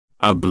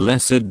A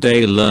blessed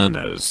day,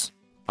 learners.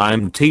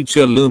 I'm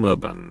Teacher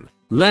Lumaban.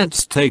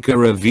 Let's take a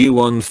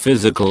review on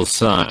physical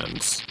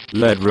science.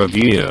 Let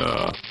review,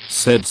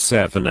 said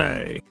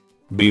 7A.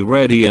 Be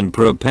ready and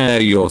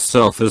prepare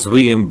yourself as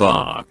we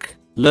embark.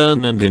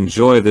 Learn and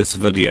enjoy this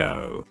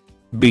video.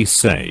 Be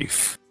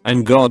safe,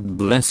 and God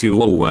bless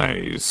you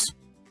always.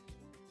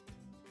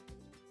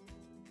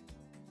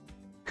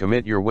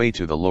 Commit your way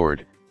to the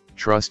Lord,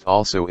 trust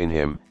also in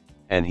him,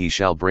 and he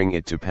shall bring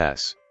it to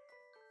pass.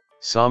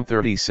 Psalm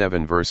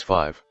 37 verse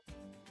 5.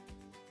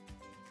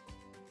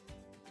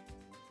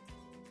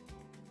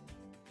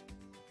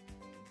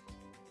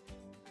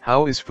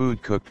 How is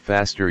food cooked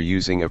faster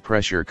using a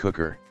pressure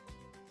cooker?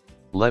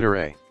 Letter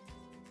A.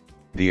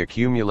 The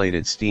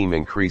accumulated steam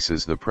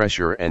increases the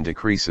pressure and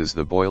decreases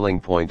the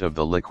boiling point of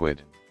the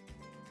liquid.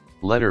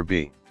 Letter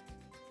B.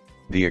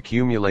 The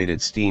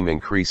accumulated steam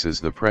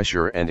increases the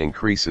pressure and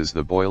increases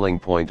the boiling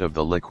point of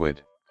the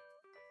liquid.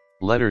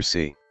 Letter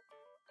C.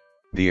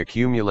 The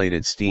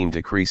accumulated steam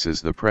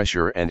decreases the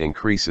pressure and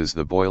increases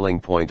the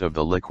boiling point of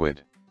the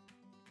liquid.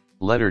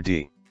 Letter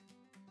D.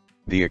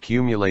 The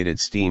accumulated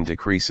steam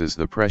decreases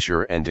the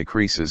pressure and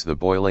decreases the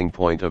boiling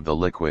point of the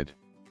liquid.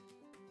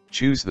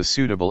 Choose the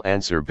suitable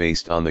answer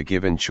based on the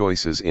given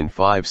choices in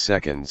 5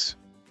 seconds.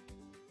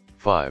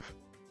 5,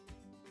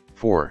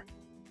 4,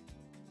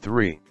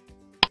 3,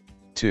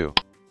 2,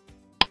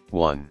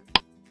 1.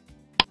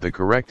 The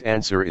correct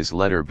answer is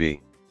letter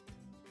B.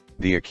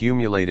 The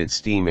accumulated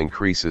steam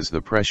increases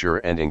the pressure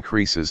and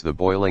increases the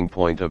boiling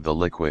point of the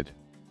liquid.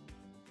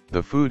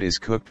 The food is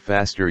cooked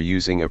faster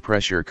using a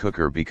pressure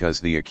cooker because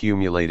the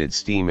accumulated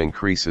steam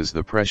increases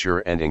the pressure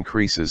and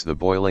increases the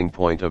boiling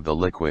point of the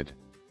liquid.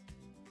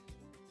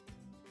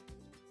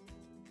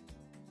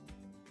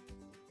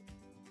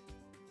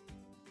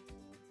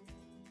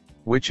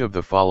 Which of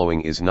the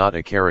following is not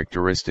a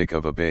characteristic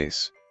of a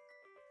base?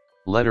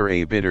 Letter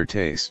A, bitter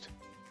taste.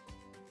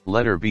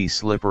 Letter B,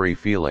 slippery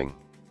feeling.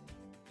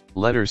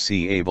 Letter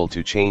C, able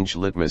to change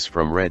litmus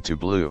from red to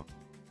blue.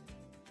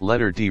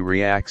 Letter D,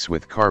 reacts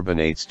with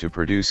carbonates to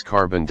produce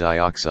carbon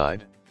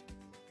dioxide.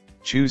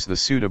 Choose the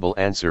suitable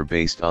answer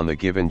based on the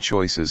given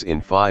choices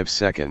in 5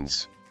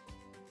 seconds.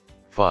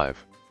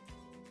 5,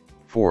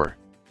 4,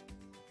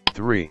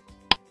 3,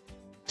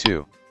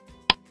 2,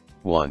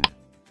 1.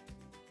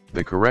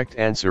 The correct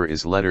answer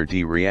is letter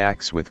D,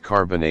 reacts with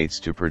carbonates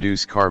to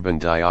produce carbon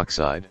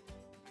dioxide.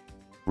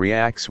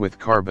 Reacts with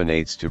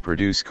carbonates to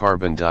produce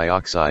carbon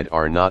dioxide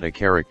are not a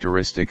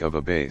characteristic of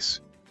a base.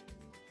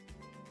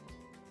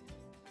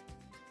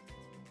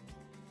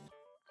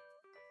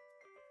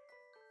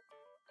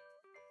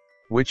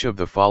 Which of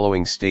the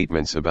following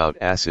statements about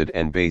acid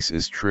and base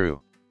is true?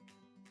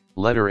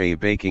 Letter A,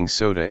 baking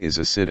soda is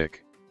acidic.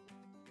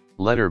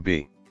 Letter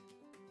B.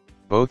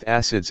 Both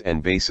acids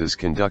and bases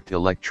conduct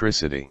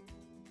electricity.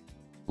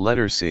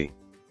 Letter C.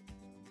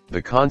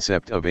 The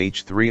concept of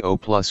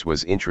H3O+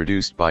 was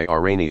introduced by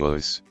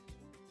Arrhenius.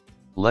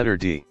 Letter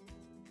D.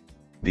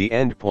 The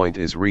end point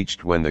is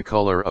reached when the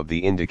color of the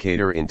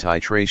indicator in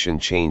titration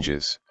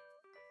changes.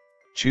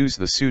 Choose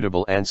the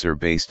suitable answer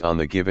based on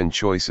the given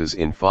choices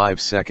in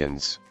 5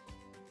 seconds.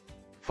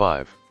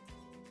 5,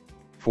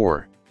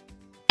 4,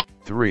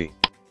 3,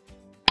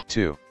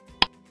 2,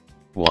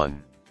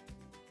 1.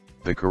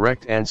 The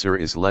correct answer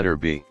is letter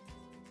B.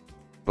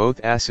 Both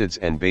acids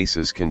and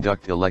bases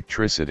conduct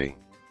electricity.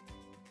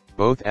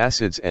 Both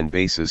acids and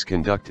bases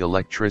conduct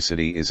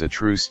electricity is a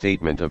true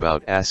statement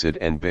about acid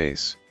and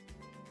base.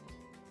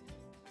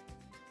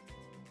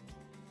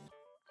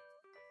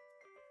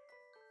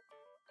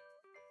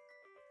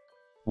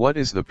 What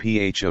is the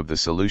pH of the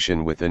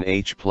solution with an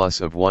H+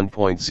 of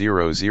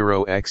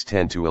 1.00 x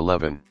 10 to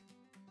 11?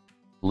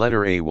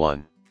 Letter A,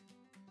 1.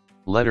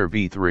 Letter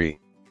B, 3.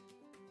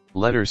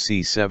 Letter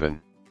C,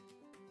 7.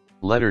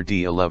 Letter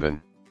D,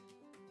 11.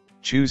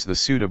 Choose the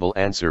suitable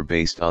answer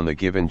based on the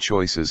given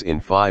choices in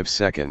 5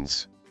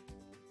 seconds.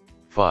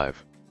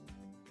 5,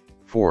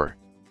 4,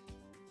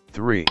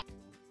 3,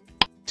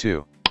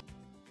 2,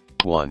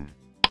 1.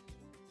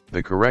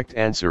 The correct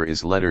answer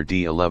is letter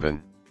D,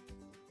 11.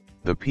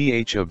 The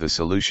pH of the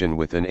solution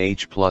with an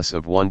H+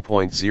 of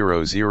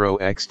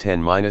 1.00 x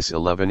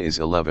 10⁻11 is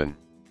 11.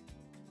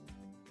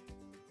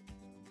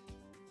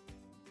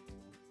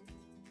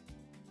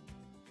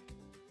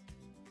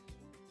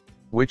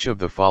 Which of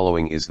the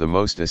following is the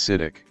most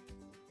acidic?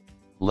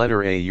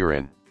 Letter A,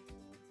 urine.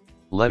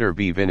 Letter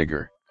B,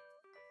 vinegar.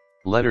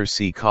 Letter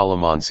C,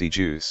 calamansi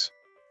juice.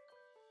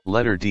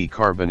 Letter D,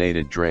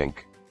 carbonated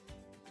drink.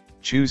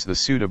 Choose the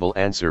suitable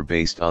answer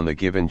based on the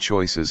given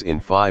choices in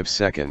 5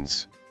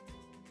 seconds.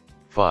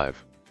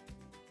 5,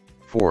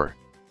 4,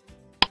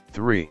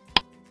 3,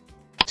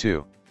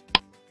 2,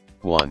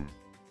 1.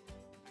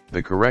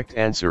 The correct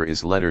answer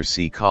is letter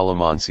C,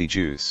 calamansi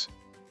juice.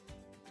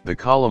 The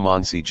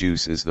calamansi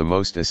juice is the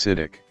most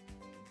acidic.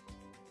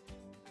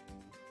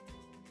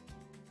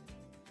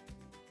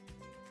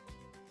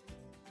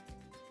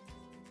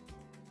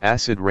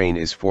 Acid rain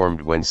is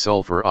formed when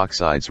sulfur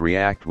oxides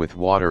react with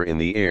water in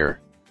the air.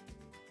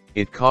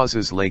 It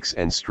causes lakes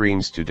and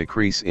streams to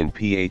decrease in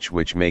pH,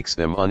 which makes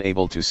them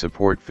unable to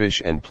support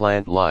fish and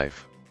plant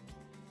life.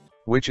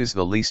 Which is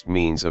the least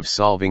means of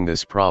solving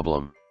this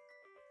problem?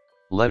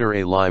 Letter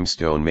A.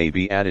 Limestone may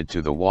be added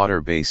to the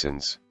water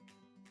basins.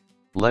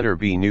 Letter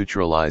B.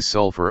 Neutralize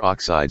sulfur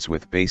oxides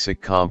with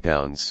basic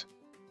compounds.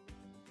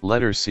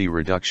 Letter C.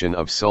 Reduction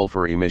of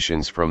sulfur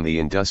emissions from the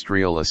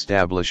industrial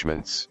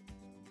establishments.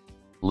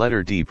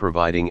 Letter D.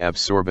 Providing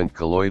absorbent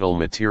colloidal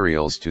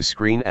materials to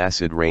screen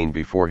acid rain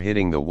before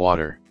hitting the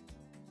water.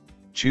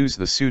 Choose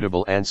the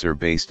suitable answer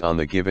based on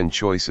the given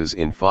choices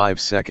in 5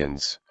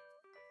 seconds.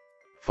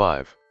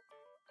 5,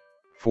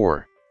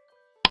 4,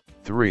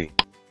 3,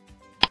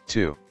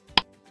 2,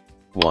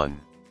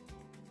 1.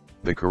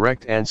 The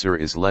correct answer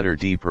is letter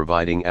D.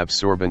 Providing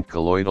absorbent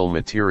colloidal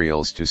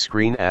materials to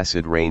screen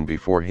acid rain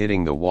before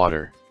hitting the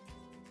water.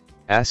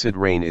 Acid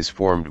rain is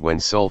formed when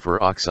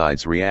sulfur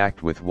oxides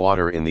react with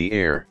water in the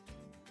air.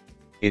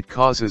 It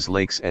causes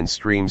lakes and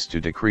streams to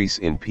decrease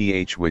in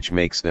pH, which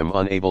makes them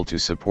unable to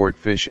support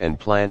fish and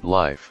plant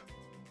life.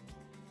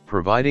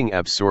 Providing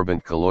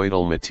absorbent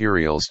colloidal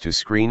materials to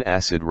screen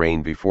acid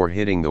rain before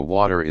hitting the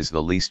water is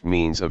the least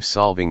means of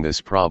solving this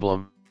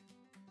problem.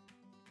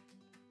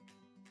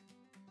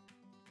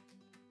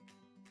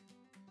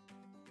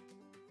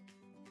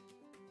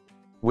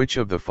 Which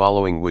of the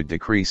following would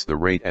decrease the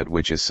rate at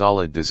which a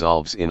solid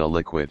dissolves in a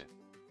liquid?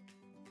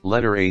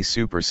 Letter A.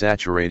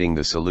 Supersaturating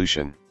the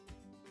solution.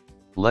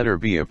 Letter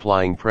B.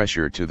 Applying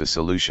pressure to the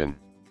solution.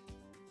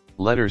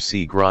 Letter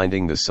C.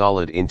 Grinding the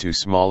solid into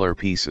smaller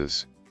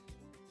pieces.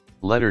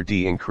 Letter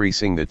D.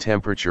 Increasing the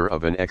temperature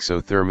of an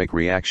exothermic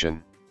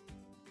reaction.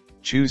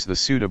 Choose the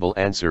suitable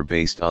answer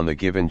based on the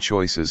given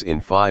choices in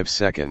 5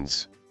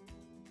 seconds.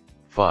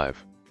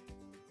 5,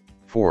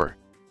 4,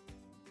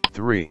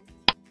 3,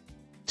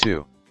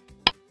 2,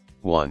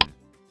 1.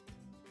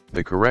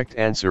 The correct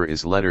answer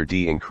is letter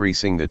D.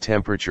 Increasing the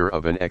temperature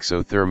of an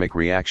exothermic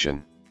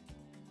reaction.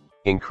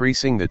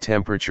 Increasing the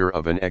temperature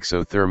of an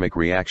exothermic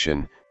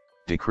reaction,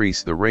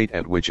 decrease the rate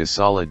at which a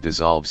solid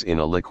dissolves in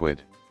a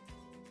liquid.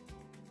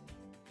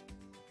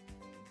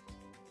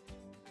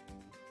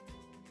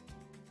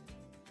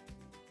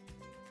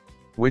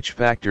 Which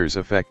factors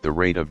affect the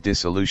rate of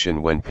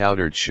dissolution when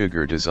powdered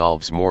sugar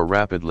dissolves more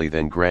rapidly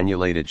than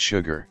granulated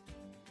sugar?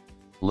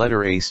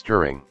 Letter A.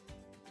 Stirring.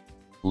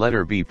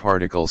 Letter B.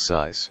 Particle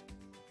size.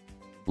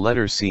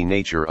 Letter C.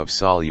 Nature of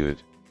solute.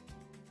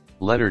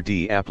 Letter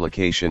D.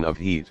 Application of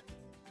heat.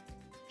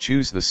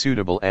 Choose the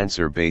suitable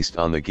answer based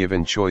on the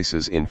given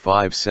choices in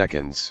 5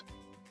 seconds.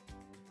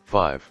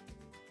 5,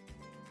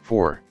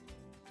 4,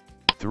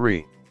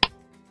 3,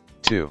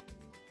 2,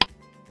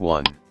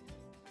 1.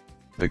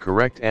 The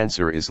correct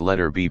answer is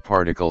letter B.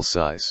 Particle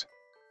size.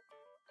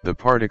 The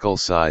particle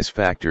size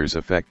factors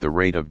affect the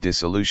rate of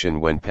dissolution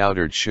when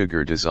powdered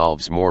sugar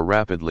dissolves more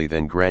rapidly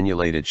than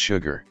granulated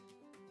sugar.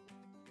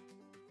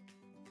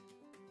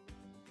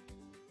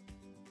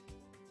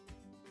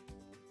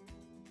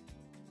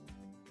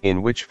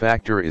 In which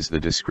factor is the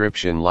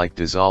description like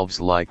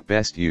dissolves like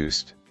best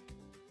used?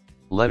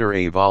 Letter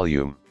A.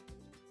 Volume.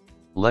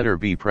 Letter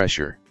B.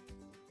 Pressure.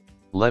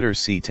 Letter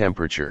C.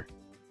 Temperature.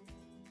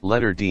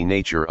 Letter D.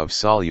 Nature of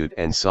solute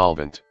and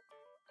solvent.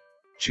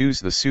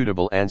 Choose the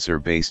suitable answer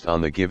based on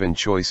the given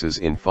choices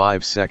in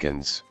 5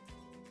 seconds.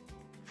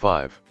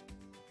 5,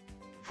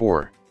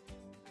 4,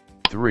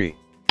 3,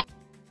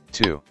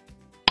 2,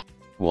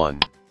 1.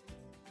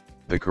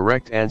 The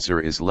correct answer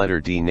is letter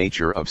D.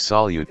 Nature of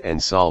solute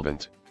and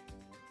solvent.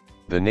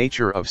 The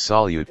nature of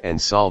solute and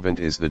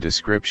solvent is the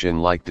description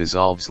like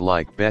dissolves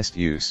like best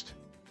used.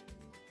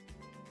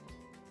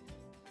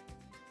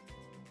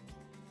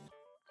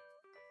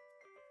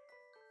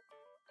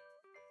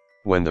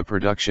 When the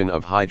production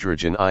of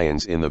hydrogen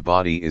ions in the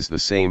body is the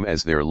same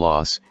as their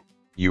loss,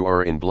 you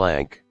are in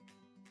blank.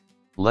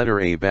 Letter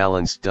A.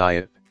 Balanced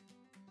diet.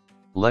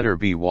 Letter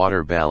B.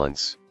 Water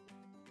balance.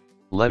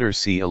 Letter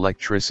C.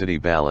 Electricity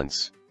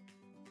balance.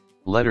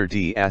 Letter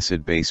D.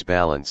 Acid-base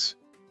balance.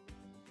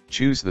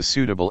 Choose the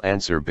suitable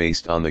answer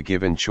based on the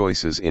given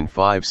choices in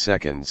 5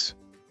 seconds.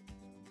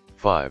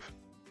 5,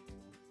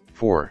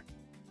 4,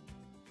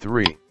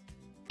 3,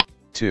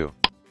 2,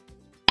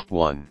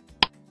 1.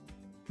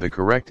 The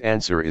correct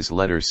answer is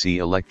letter C.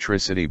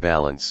 Electricity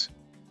balance.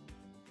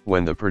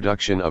 When the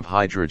production of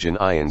hydrogen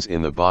ions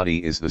in the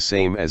body is the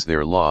same as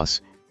their loss,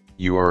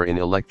 you are in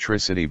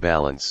electricity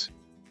balance.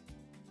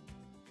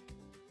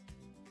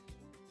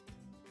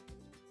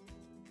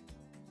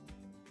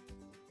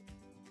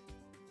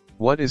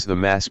 What is the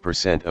mass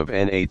percent of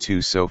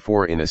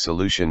Na₂SO4 in a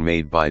solution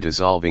made by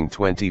dissolving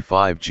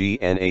 25 g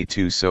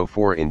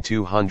Na₂SO4 in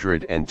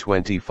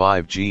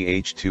 225 g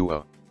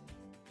H2O?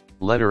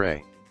 Letter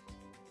A.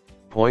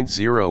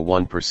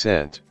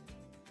 0.01%.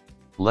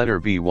 Letter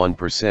B.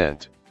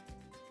 1%.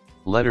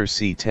 Letter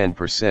C.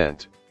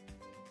 10%.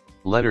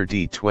 Letter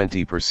D.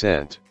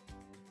 20%.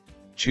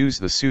 Choose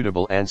the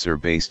suitable answer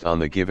based on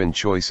the given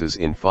choices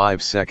in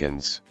 5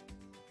 seconds.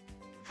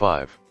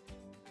 5,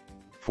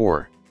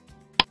 4,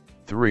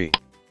 3,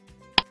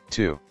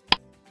 2,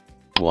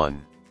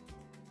 1.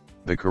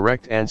 The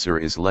correct answer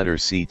is letter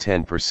C,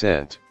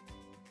 10%.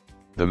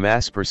 The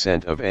mass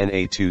percent of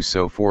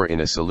Na₂SO4 in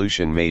a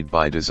solution made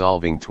by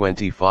dissolving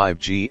 25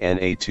 g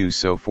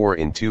Na₂SO4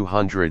 in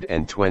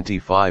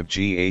 225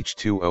 g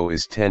H2O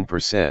is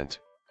 10%.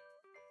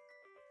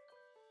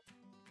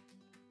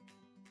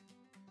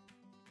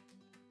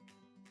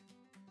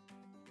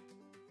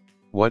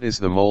 What is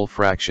the mole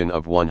fraction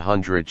of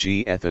 100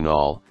 g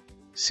ethanol,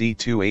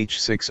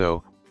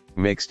 C₂H6O,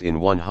 mixed in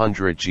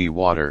 100 g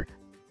water,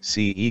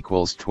 C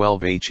equals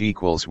 12H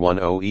equals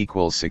 10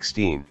 equals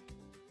 16?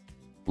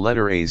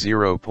 Letter A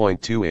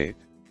 0.28.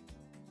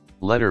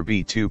 Letter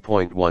B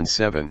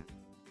 2.17.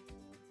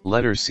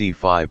 Letter C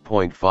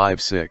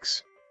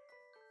 5.56.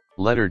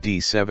 Letter D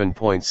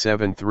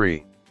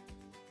 7.73.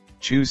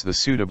 Choose the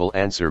suitable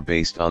answer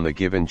based on the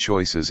given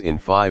choices in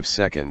 5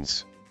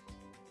 seconds.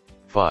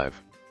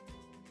 5,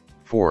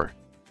 4,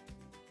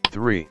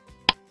 3,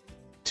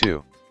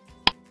 2,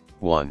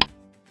 1.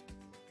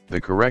 The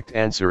correct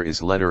answer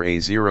is letter A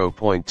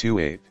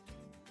 0.28.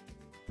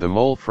 The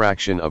mole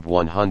fraction of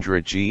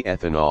 100 g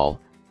ethanol,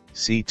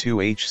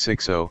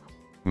 C₂H6O,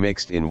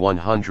 mixed in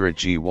 100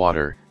 g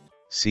water,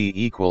 C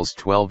equals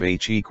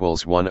 12H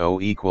equals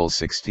 10 equals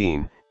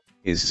 16,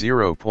 is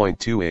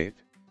 0.28.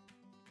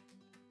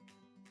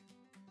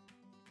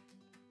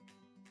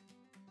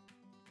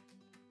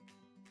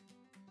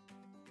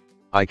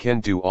 I can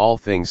do all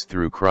things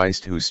through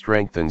Christ who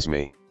strengthens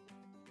me.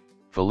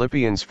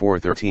 Philippians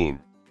 4:13.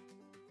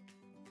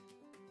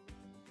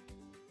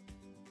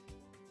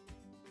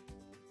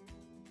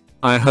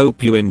 I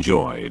hope you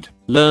enjoyed,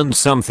 learned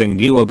something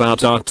new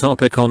about our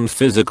topic on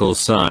physical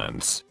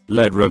science.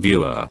 Lead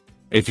reviewer.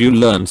 If you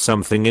learned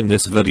something in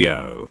this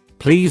video,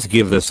 please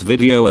give this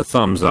video a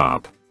thumbs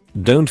up.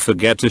 Don't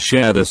forget to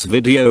share this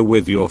video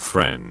with your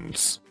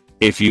friends.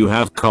 If you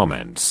have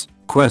comments,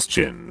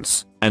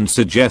 questions, and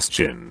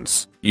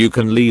suggestions, you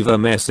can leave a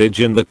message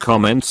in the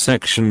comment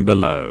section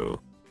below.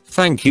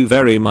 Thank you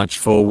very much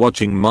for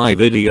watching my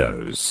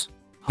videos.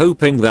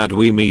 Hoping that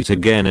we meet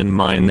again in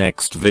my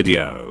next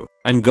video,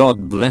 and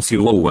God bless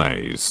you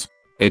always.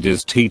 It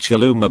is Teacher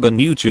Lumaban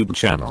YouTube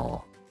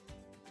channel.